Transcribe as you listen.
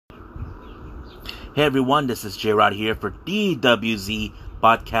Hey everyone, this is J-Rod here for DWZ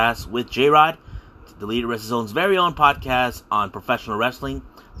Podcast with J-Rod, the Elite Wrestling Zone's very own podcast on professional wrestling,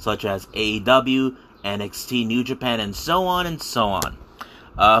 such as AEW, NXT, New Japan, and so on and so on.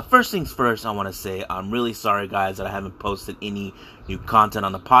 First things first, I want to say I'm really sorry, guys, that I haven't posted any new content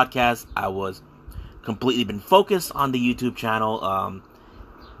on the podcast. I was completely been focused on the YouTube channel.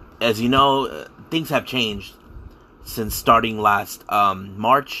 As you know, things have changed since starting last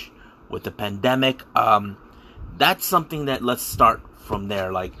March. With the pandemic, that's something that let's start from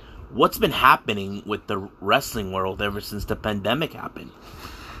there. Like, what's been happening with the wrestling world ever since the pandemic happened?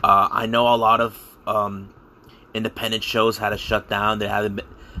 I know a lot of independent shows had to shut down. They haven't been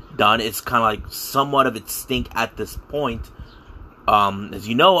done. It's kind of like somewhat of its stink at this point. As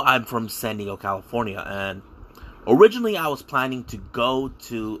you know, I'm from San Diego, California, and originally I was planning to go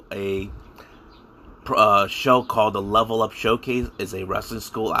to a show called the Level Up Showcase. Is a wrestling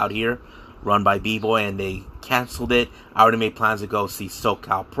school out here run by B-Boy, and they canceled it. I already made plans to go see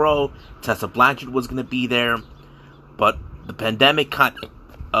SoCal Pro. Tessa Blanchard was going to be there, but the pandemic kind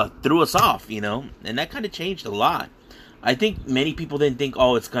of threw us off, and that kind of changed a lot. I think many people didn't think,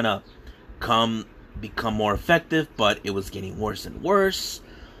 it's going to become more effective, but it was getting worse and worse.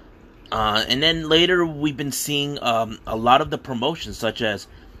 And then later, we've been seeing a lot of the promotions, such as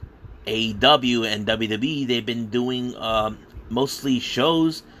AEW and WWE. They've been doing mostly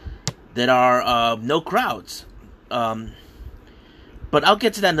shows that are no crowds. But I'll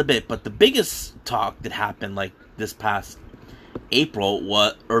get to that in a bit. But the biggest talk that happened like this past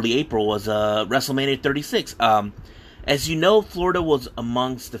early April, was WrestleMania 36. As you know, Florida was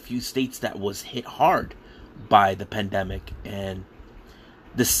amongst the few states that was hit hard by the pandemic, and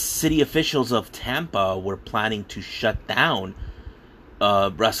the city officials of Tampa were planning to shut down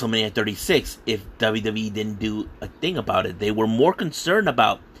WrestleMania 36 if WWE didn't do a thing about it. They were more concerned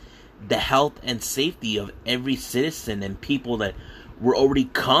about the health and safety of every citizen and people that were already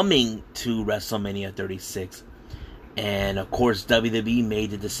coming to WrestleMania 36. And of course, WWE made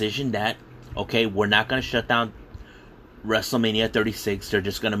the decision that, okay, we're not going to shut down WrestleMania 36. They're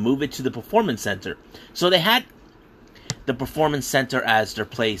just going to move it to the Performance Center. So they had the Performance Center as their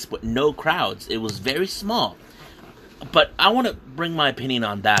place, but no crowds. It was very small. But I want to bring my opinion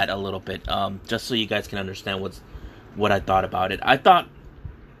on that a little bit, just so you guys can understand what I thought about it. I thought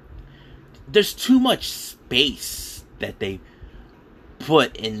there's too much space that they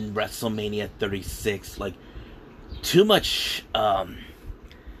put in WrestleMania 36. Like, too much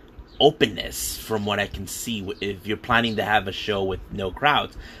openness from what I can see if you're planning to have a show with no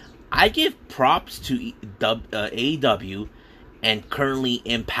crowds. I give props to AEW and currently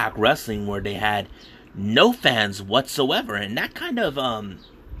Impact Wrestling, where they had no fans whatsoever, and that kind of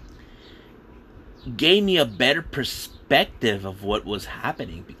gave me a better perspective of what was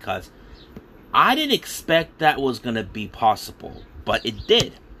happening, because I didn't expect that was going to be possible, but it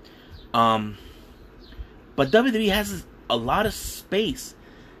did. But WWE has a lot of space,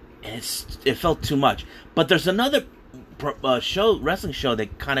 and it felt too much. But there's another wrestling show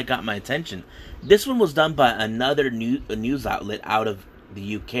that kind of got my attention. This one was done by another news outlet out of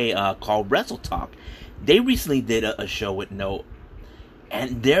the UK called Wrestle Talk. They recently did a show with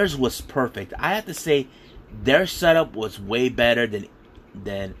and theirs was perfect. I have to say, their setup was way better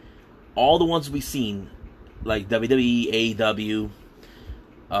than all the ones we've seen, like WWE, AEW.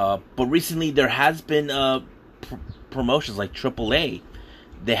 But recently there has been promotions like AAA.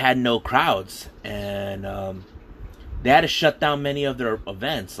 They had no crowds, and they had to shut down many of their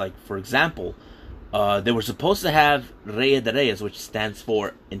events. Like, for example, they were supposed to have Rey de Reyes, which stands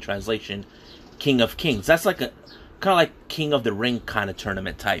for, in translation, King of Kings. That's like kind of like King of the Ring kind of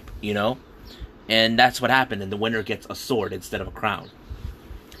tournament type, And that's what happened, and the winner gets a sword instead of a crown,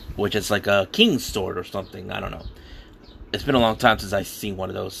 which is like a king's sword or something. I don't know. It's been a long time since I've seen one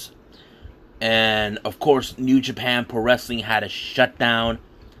of those. And of course, New Japan Pro Wrestling had to shut down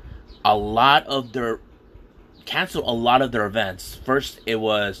cancel a lot of their events. First, it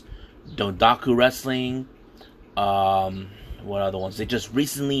was Dondaku Wrestling. What other ones? They just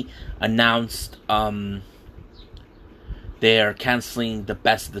recently announced they are canceling the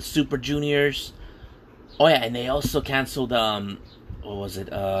Best of the Super Juniors. Oh yeah, and they also canceled what was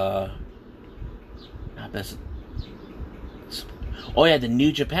it? Not Best. Oh yeah, the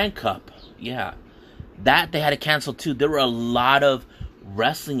New Japan Cup. Yeah, that they had to cancel too. There were a lot of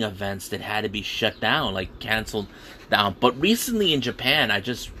wrestling events that had to be shut down, like canceled down. But recently in Japan, I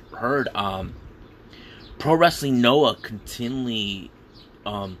just heard Pro Wrestling Noah continually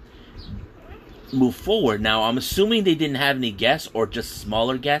move forward. Now, I'm assuming they didn't have any guests or just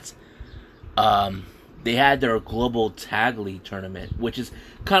smaller guests. they had their Global Tag League tournament, which is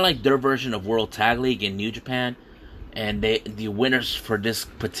kind of like their version of World Tag League in New Japan. And the winners for this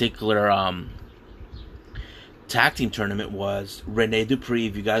particular tag team tournament was Rene Dupree,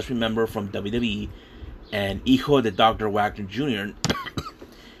 if you guys remember, from WWE, and Hijo de Dr. Wagner Jr.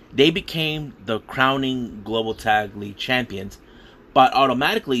 They became the crowning Global Tag League champions, but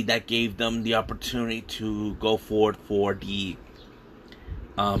automatically that gave them the opportunity to go forward for the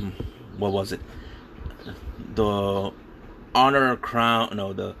what was it? The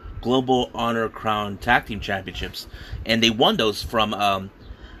Global Honor Crown Tag Team Championships, and they won those from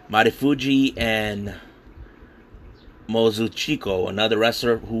Marufuji and Mozuchiko, another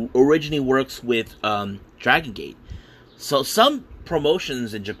wrestler who originally works with Dragon Gate. So some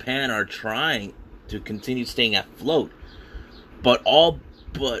promotions in Japan are trying to continue staying afloat, but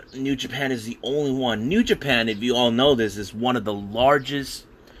New Japan is the only one. New Japan, if you all know this, is one of the largest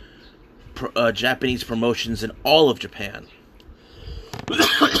Japanese promotions in all of Japan.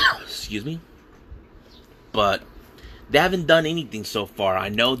 Excuse me. But they haven't done anything so far. I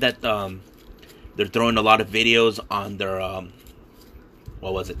know that they're throwing a lot of videos on their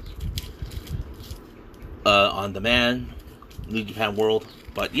on demand, New Japan World.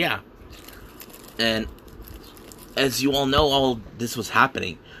 But yeah, and as you all know, all this was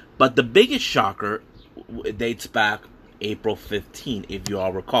happening. But the biggest shocker dates back April 15th, if you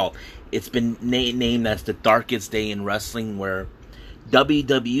all recall. It's been named as the darkest day in wrestling, where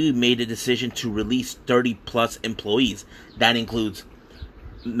WWE made a decision to release 30-plus employees. That includes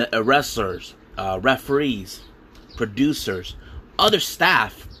wrestlers, referees, producers, other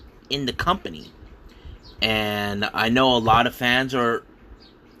staff in the company. And I know a lot of fans are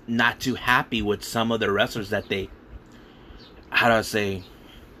not too happy with some of the wrestlers that they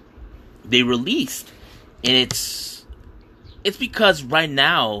released. And it's because right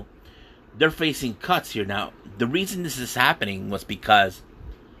now they're facing cuts here. Now, the reason this is happening was because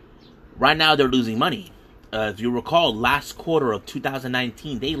right now they're losing money. If you recall, last quarter of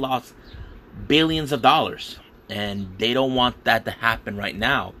 2019, they lost billions of dollars. And they don't want that to happen right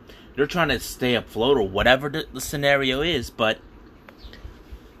now. They're trying to stay afloat or whatever the scenario is. But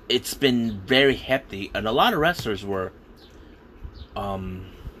it's been very hefty. And a lot of wrestlers were... some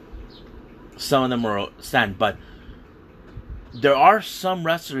of them were sad. But there are some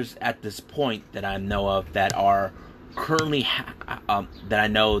wrestlers at this point that I know of that are currently that I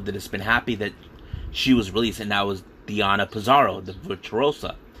know that has been happy that she was released, and that was Deonna Purrazzo, the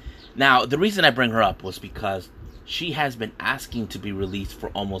Virtuosa. Now, the reason I bring her up was because she has been asking to be released for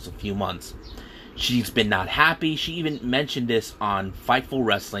almost a few months. She's been not happy. She even mentioned this on Fightful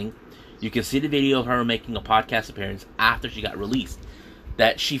Wrestling. You can see the video of her making a podcast appearance after she got released,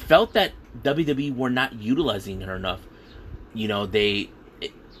 that she felt that WWE were not utilizing her enough. You know,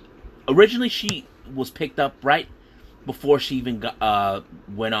 originally she was picked up right before she even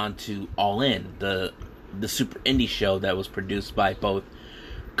went on to All In, the Super Indie show that was produced by both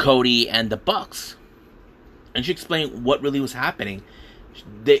Cody and the Bucks. And she explained what really was happening.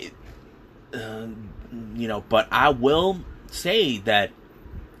 But I will say that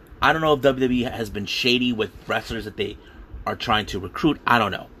I don't know if WWE has been shady with wrestlers that they are trying to recruit. I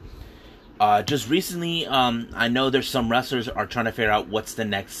don't know. Just recently, I know there's some wrestlers are trying to figure out what's the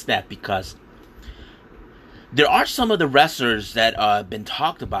next step, because there are some of the wrestlers that have been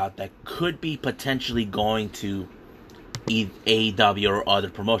talked about that could be potentially going to AEW or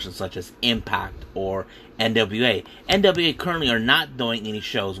other promotions such as Impact or NWA. NWA currently are not doing any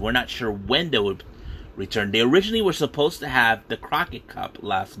shows. We're not sure when they would return. They originally were supposed to have the Crockett Cup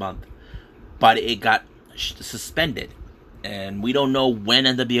last month, but it got suspended. And we don't know when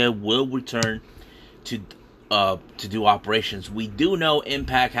NWA will return to do operations. We do know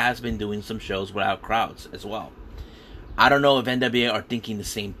Impact has been doing some shows without crowds as well. I don't know if NWA are thinking the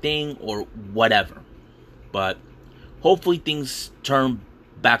same thing or whatever. But hopefully things turn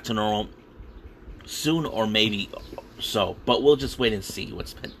back to normal soon, or maybe so. But we'll just wait and see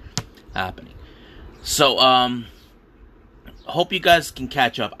what's been happening. So, hope you guys can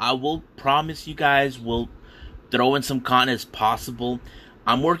catch up. I will promise you guys will throw in some content as possible.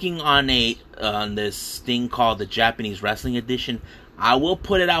 I'm working on this thing called the Japanese Wrestling Edition. I will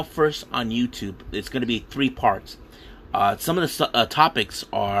put it out first on YouTube. It's going to be 3 parts. Some of the topics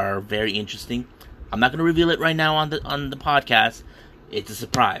are very interesting. I'm not going to reveal it right now on the podcast. It's a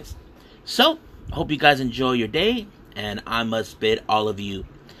surprise. So, I hope you guys enjoy your day, and I must bid all of you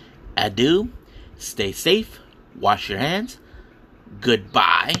adieu. Stay safe. Wash your hands.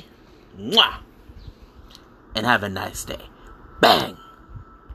 Goodbye. Mwah. And have a nice day. Bang!